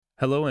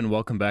Hello and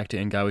welcome back to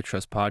In God We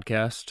Trust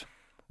podcast.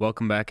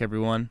 Welcome back,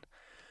 everyone.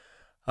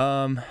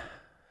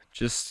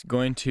 Just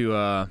going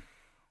to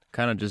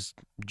kind of just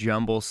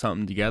jumble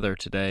something together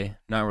today.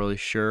 Not really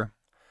sure,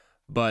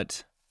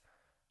 but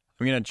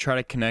I'm going to try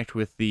to connect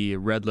with the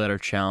Red Letter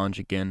Challenge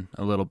again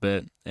a little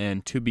bit.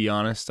 And to be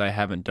honest, I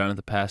haven't done it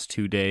the past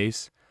 2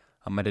 days.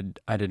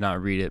 I did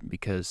not read it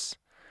because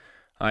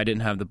I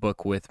didn't have the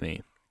book with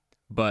me.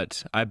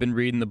 But I've been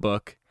reading the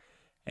book,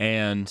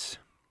 and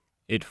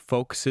it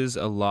focuses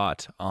a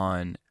lot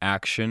on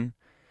action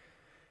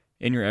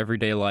in your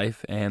everyday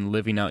life and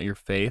living out your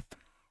faith.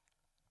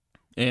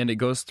 And it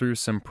goes through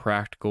some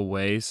practical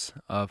ways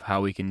of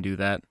how we can do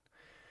that.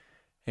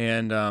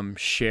 And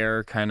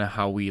share kind of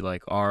how we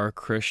are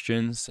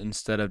Christians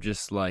instead of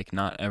just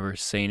not ever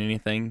saying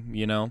anything,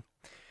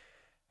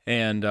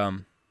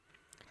 And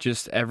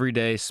just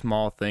everyday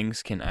small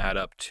things can add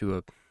up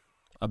to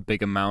a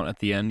big amount at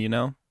the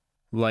end,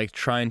 Like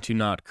trying to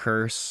not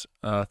curse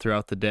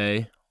throughout the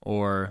day,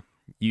 or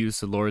use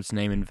the Lord's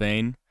name in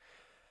vain,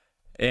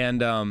 and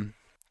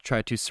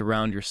try to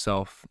surround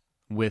yourself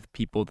with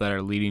people that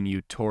are leading you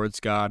towards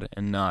God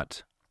and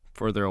not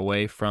further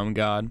away from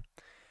God.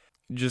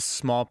 Just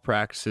small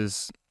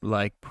practices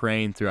like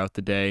praying throughout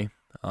the day,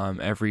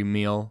 every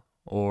meal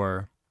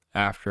or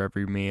after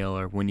every meal,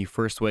 or when you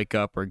first wake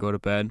up or go to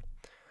bed.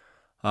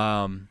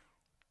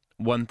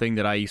 One thing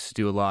that I used to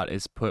do a lot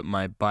is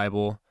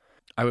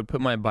I would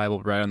put my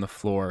Bible right on the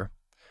floor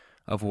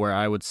of where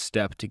I would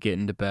step to get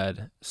into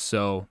bed.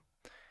 So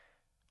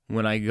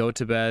when I go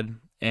to bed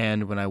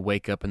and when I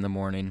wake up in the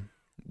morning,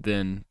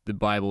 then the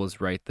Bible is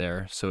right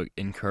there. So it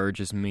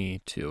encourages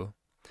me to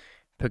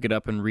pick it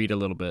up and read a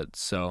little bit.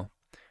 So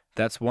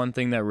that's one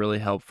thing that really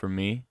helped for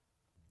me.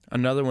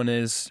 Another one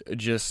is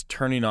just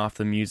turning off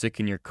the music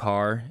in your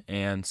car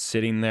and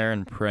sitting there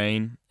and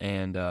praying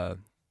and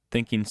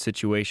thinking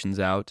situations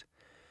out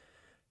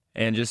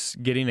and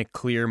just getting a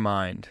clear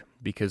mind.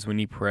 Because when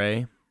you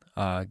pray,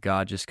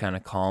 God just kind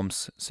of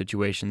calms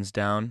situations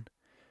down,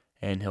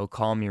 and He'll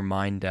calm your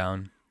mind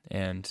down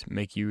and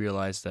make you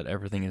realize that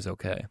everything is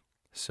okay.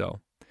 So,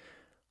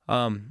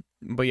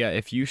 but yeah,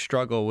 if you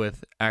struggle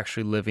with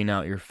actually living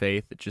out your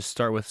faith, just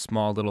start with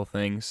small little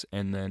things,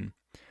 and then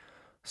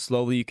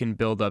slowly you can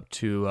build up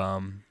to, I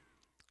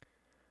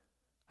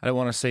don't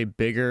want to say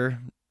bigger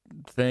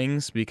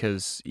things,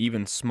 because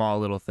even small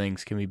little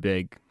things can be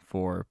big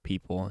for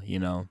people,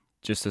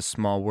 Just a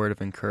small word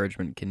of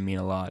encouragement can mean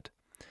a lot.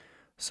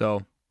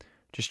 So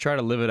just try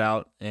to live it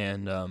out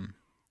and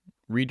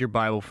read your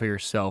Bible for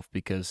yourself,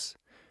 because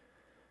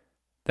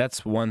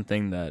that's one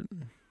thing that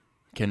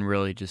can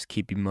really just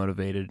keep you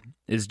motivated,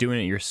 is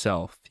doing it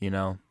yourself,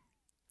 I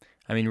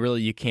mean,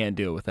 really, you can't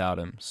do it without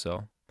Him.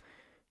 So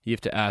you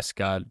have to ask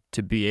God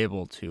to be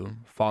able to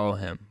follow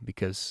Him,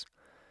 because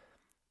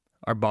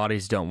our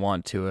bodies don't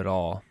want to at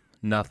all.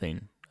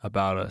 Nothing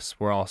about us.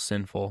 We're all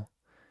sinful,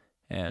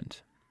 and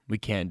we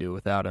can't do it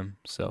without Him.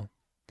 So,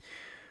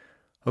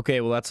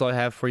 okay, well, that's all I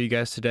have for you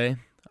guys today.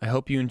 I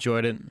hope you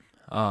enjoyed it.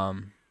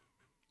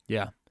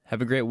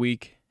 Have a great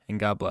week, and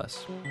God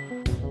bless.